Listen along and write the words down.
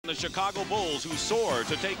the Chicago Bulls, who soared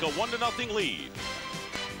to take a 1-0 lead.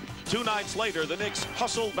 2 nights later, the Knicks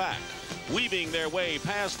hustled back, weaving their way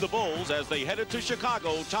past the Bulls as they headed to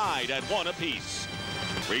Chicago, tied at 1 apiece.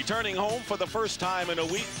 Returning home for the first time in a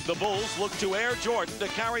week, the Bulls looked to Air Jordan to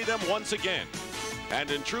carry them once again.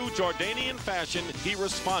 And in true Jordanian fashion, he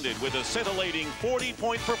responded with a scintillating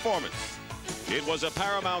 40-point performance. It was a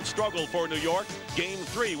paramount struggle for New York. Game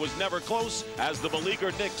 3 was never close as the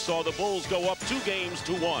beleaguered Knicks saw the Bulls go up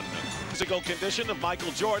 2-1. Physical condition of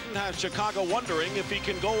Michael Jordan has Chicago wondering if he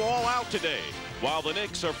can go all out today, while the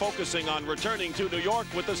Knicks are focusing on returning to New York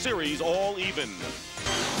with the series all even.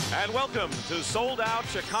 And welcome to sold-out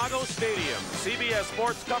Chicago Stadium. CBS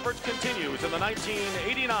Sports coverage continues in the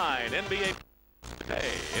 1989 NBA.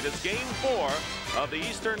 Hey, it is Game 4 of the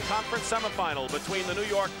Eastern Conference semifinal between the New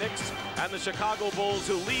York Knicks and the Chicago Bulls,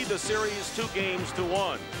 who lead the series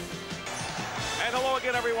 2-1. And hello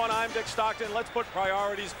again, everyone. I'm Dick Stockton. Let's put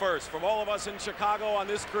priorities first. From all of us in Chicago on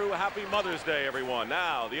this crew, happy Mother's Day, everyone.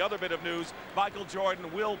 Now, the other bit of news, Michael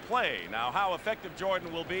Jordan will play. Now, how effective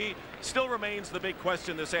Jordan will be still remains the big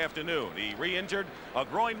question this afternoon. He re-injured a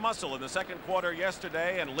groin muscle in the second quarter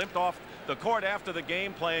yesterday and limped off the court after the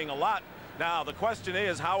game, playing a lot. Now, the question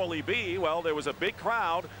is, how will he be? Well, there was a big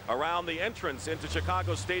crowd around the entrance into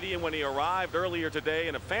Chicago Stadium when he arrived earlier today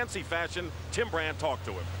in a fancy fashion. Tim Brandt talked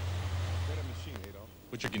to him.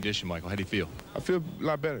 What's your condition, Michael? How do you feel? I feel a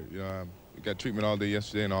lot better. You know, I got treatment all day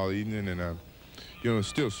yesterday and all evening, and you know, it's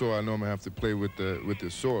still sore. I know I'm gonna have to play with the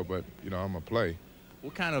sore, but you know, I'm gonna play.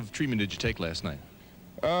 What kind of treatment did you take last night?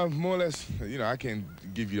 More or less, you know, I can't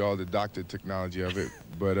give you all the doctor technology of it,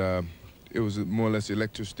 but it was more or less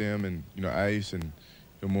electric stim and, you know, ice and,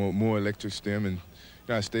 you know, more electric stim, and you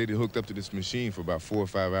know, I stayed hooked up to this machine for about 4 or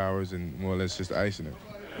 5 hours and more or less just icing it.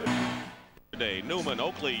 Newman,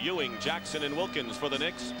 Oakley, Ewing, Jackson, and Wilkins for the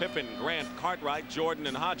Knicks. Pippen, Grant, Cartwright, Jordan,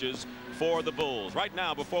 and Hodges for the Bulls. Right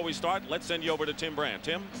now, before we start, let's send you over to Tim Brandt.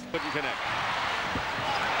 Tim, couldn't connect.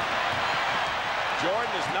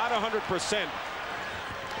 Jordan is not 100%,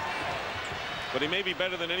 but he may be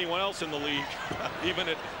better than anyone else in the league, even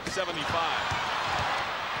at 75.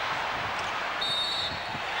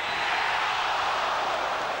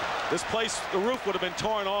 This place, the roof would have been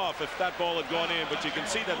torn off if that ball had gone in, but you can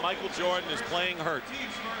see that Michael Jordan is playing hurt.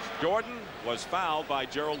 Jordan was fouled by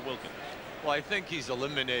Gerald Wilkins. Well, I think he's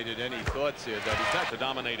eliminated any thoughts here that he's not to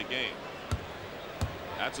dominate a game.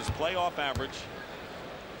 That's his playoff average.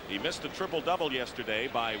 He missed a triple-double yesterday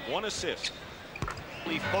by 1 assist.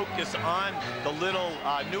 We focus on the little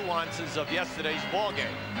nuances of yesterday's ball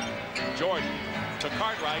game. Jordan to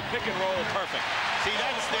Cartwright, pick and roll, perfect. See,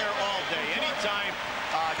 that's there all day. Anytime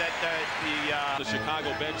the Chicago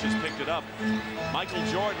bench has picked it up. Michael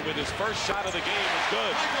Jordan with his first shot of the game is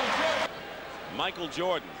good. Michael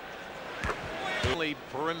Jordan. Only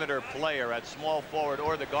perimeter player at small forward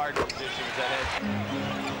or the guard positions that has.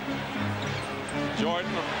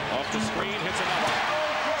 Jordan off the screen, hits another.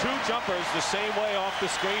 2 jumpers the same way off the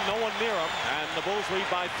screen, no one near him, and the Bulls lead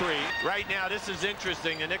by 3. Right now, this is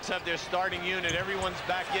interesting. The Knicks have their starting unit. Everyone's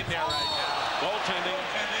back in there right now. Goaltending.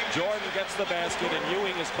 Jordan gets the basket, and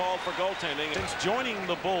Ewing is called for goaltending. Since joining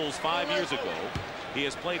the Bulls 5 years ago, he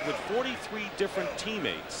has played with 43 different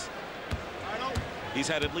teammates. He's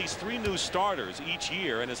had at least 3 new starters each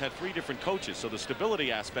year and has had 3 different coaches, so the stability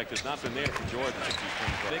aspect has not been there for Jordan since he's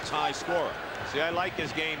been for Knicks high scorer. See, I like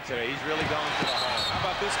his game today. He's really going to the hole. How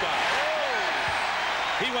about this guy?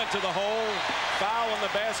 Oh! He went to the hole. Foul and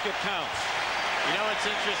the basket counts. You know what's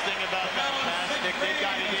interesting about that pass, Nick? They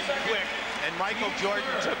got it in quick, and Michael Jordan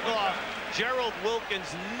took off. Gerald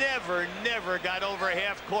Wilkins never got over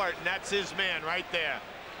half court, and that's his man right there.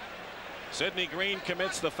 Sidney Green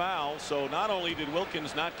commits the foul, so not only did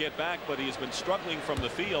Wilkins not get back, but he has been struggling from the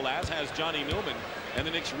field, as has Johnny Newman. And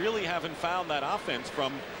the Knicks really haven't found that offense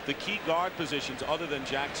from the key guard positions other than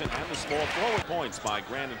Jackson and the small forward. Points by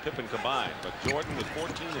Grant and Pippen combined, but Jordan with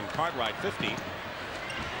 14 and Cartwright 50.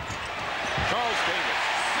 Charles Davis.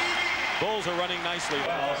 Bulls are running nicely.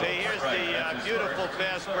 See, here's the beautiful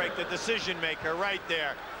fast break, the decision maker right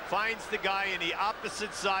there. Finds the guy in the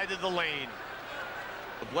opposite side of the lane.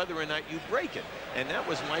 Whether or not you break it, and that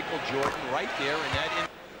was Michael Jordan right there in that.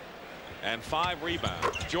 And 5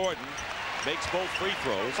 rebounds. Jordan makes both free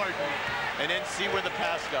throws, and then see where the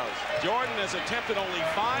pass goes. Jordan has attempted only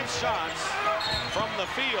 5 shots from the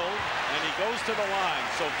field, and he goes to the line.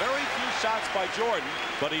 So very few shots by Jordan,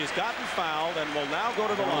 but he has gotten fouled and will now go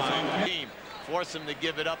to the line. Team force him to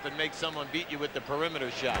give it up and make someone beat you with the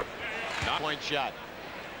perimeter shot. Point shot.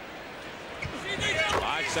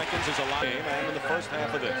 5 seconds is a lot game, and in the first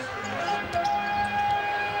half of this.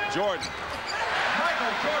 Jordan.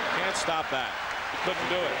 Can't stop that. Couldn't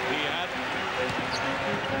do it. He had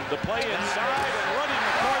the play inside and running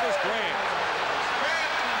the court is Grant.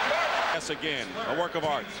 Yes, again, a work of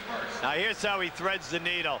art. Now here's how he threads the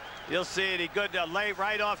needle. You'll see it. He good lay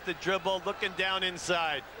right off the dribble, looking down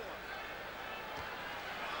inside.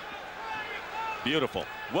 Beautiful.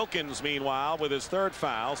 Wilkins, meanwhile, with his third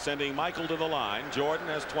foul, sending Michael to the line. Jordan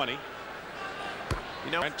has 20.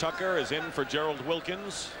 You know, Brent Tucker is in for Gerald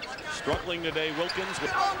Wilkins. Struggling today, Wilkins.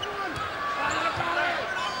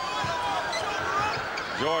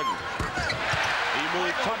 Jordan. He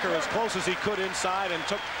moved Tucker as close as he could inside and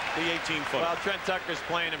took the 18-foot. Well, Trent Tucker's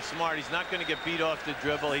playing him smart. He's not going to get beat off the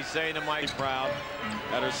dribble. He's saying to Mike, proud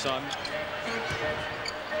at her son.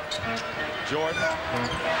 Jordan off the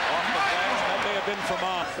glass. That may have been from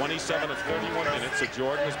off. 27 of 31 minutes. So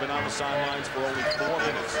Jordan has been on the sidelines for only 4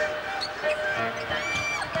 minutes.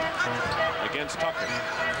 Against Tucker.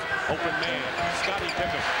 Open man. Scottie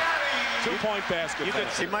Pippen. 2-point basket. You can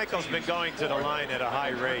see Michael's been going to the line at a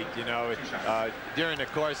high rate, you know, during the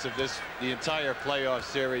course of the entire playoff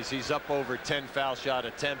series. He's up over 10 foul shot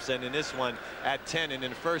attempts, and in this one at 10. And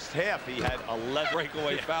in the first half, he had 11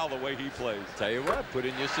 breakaway foul the way he plays. Tell you what, put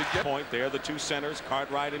in your suggestion. Point there, the two centers,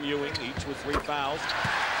 Cartwright and Ewing, each with 3 fouls.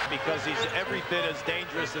 Because he's every bit as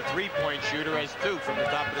dangerous a three-point shooter as 2 from the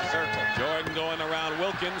top of the circle. Jordan going around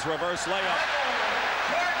Wilkins, reverse layup.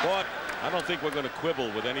 But I don't think we're going to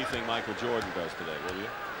quibble with anything Michael Jordan does today, will you?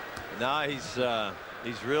 No,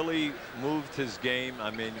 he's really moved his game.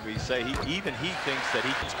 I mean, we say even he thinks that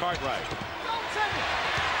he can. Cartwright.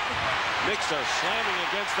 Knicks are slamming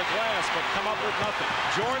against the glass, but come up with nothing.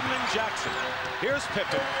 Jordan and Jackson. Here's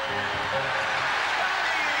Pippen.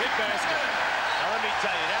 Big basket. Now let me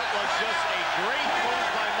tell you, that was just a great move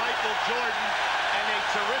by Michael Jordan and a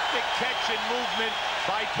terrific catch and movement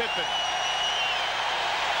by Pippen.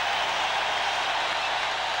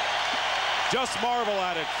 Just marvel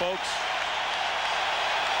at it, folks.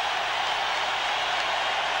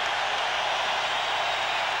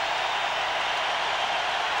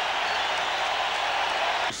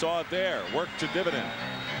 You saw it there. Work to dividend.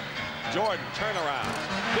 Jordan, turnaround.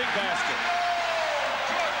 Big basket.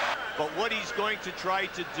 But what he's going to try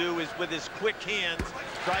to do is, with his quick hands,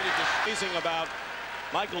 try to amazing about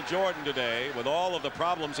Michael Jordan today, with all of the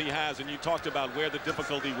problems he has, and you talked about where the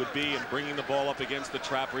difficulty would be in bringing the ball up against the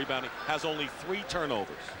trap, rebounding, has only 3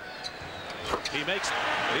 turnovers. He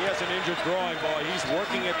has an injured groin, boy. He's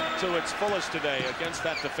working it to its fullest today against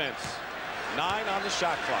that defense. 9 on the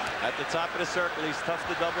shot clock. At the top of the circle, he's tough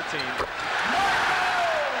to double team.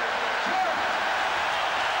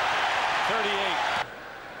 38.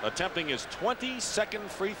 Attempting his 22nd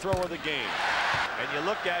free throw of the game. And you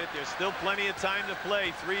look at it, there's still plenty of time to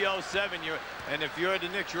play. 3:07. And if you're the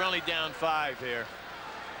Knicks, you're only down 5 here.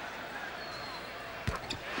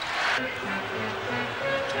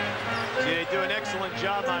 See, they do an excellent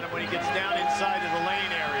job on him when he gets down inside of the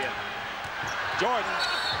lane area. Jordan.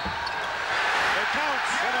 It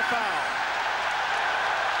counts and a foul.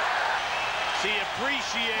 See,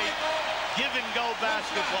 appreciate give-and-go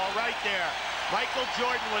basketball right there. Michael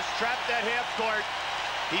Jordan was trapped at half court.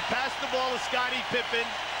 He passed the ball to Scottie Pippen,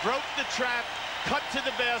 broke the trap, cut to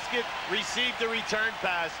the basket, received the return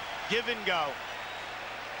pass. Give and go.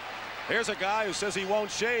 Here's a guy who says he won't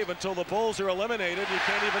shave until the Bulls are eliminated. You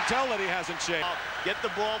can't even tell that he hasn't shaved. Get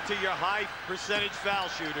the ball to your high percentage foul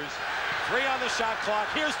shooters. 3 on the shot clock.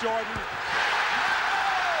 Here's Jordan.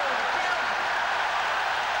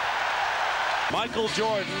 Michael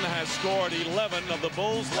Jordan has scored 11 of the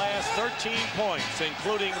Bulls' last 13 points,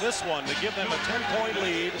 including this one to give them a 10-point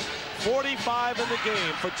lead. 45 in the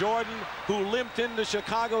game for Jordan, who limped into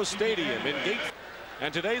Chicago Stadium in Gate.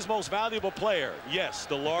 And today's most valuable player, yes,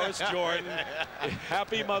 Dolores Jordan.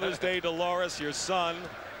 Happy Mother's Day, Dolores. Your son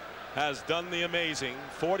has done the amazing.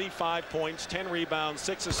 45 points, 10 rebounds,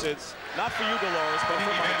 6 assists. Not for you, Dolores, but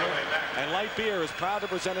for Michael. And Light Beer is proud to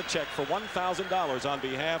present a check for $1,000 on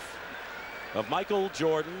behalf of Michael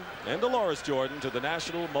Jordan and Dolores Jordan to the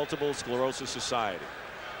National Multiple Sclerosis Society.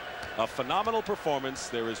 A phenomenal performance.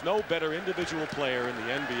 There is no better individual player in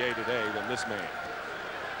the NBA today than this man.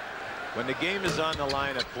 When the game is on the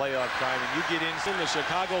line at playoff time and you get in, the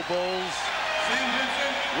Chicago Bulls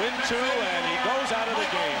win 2 and he goes out of the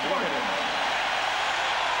game. Look at him.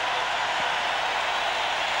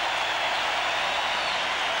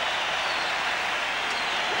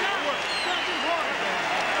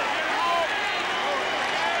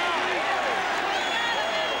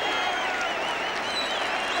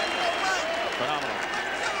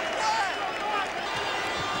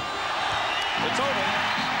 It's over.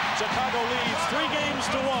 Chicago leads 3 games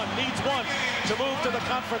to 1, needs 1. to move to the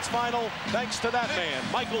conference final thanks to that man,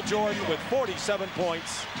 Michael Jordan, with 47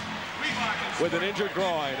 points with an injured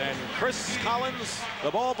groin. And Chris Collins,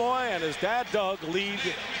 the ball boy, and his dad, Doug, lead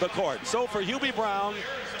the court. So for Hubie Brown,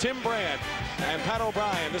 Tim Brandt, and Pat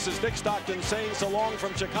O'Brien, this is Dick Stockton saying so long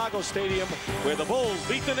from Chicago Stadium, where the Bulls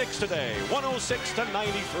beat the Knicks today,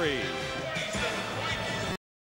 106-93.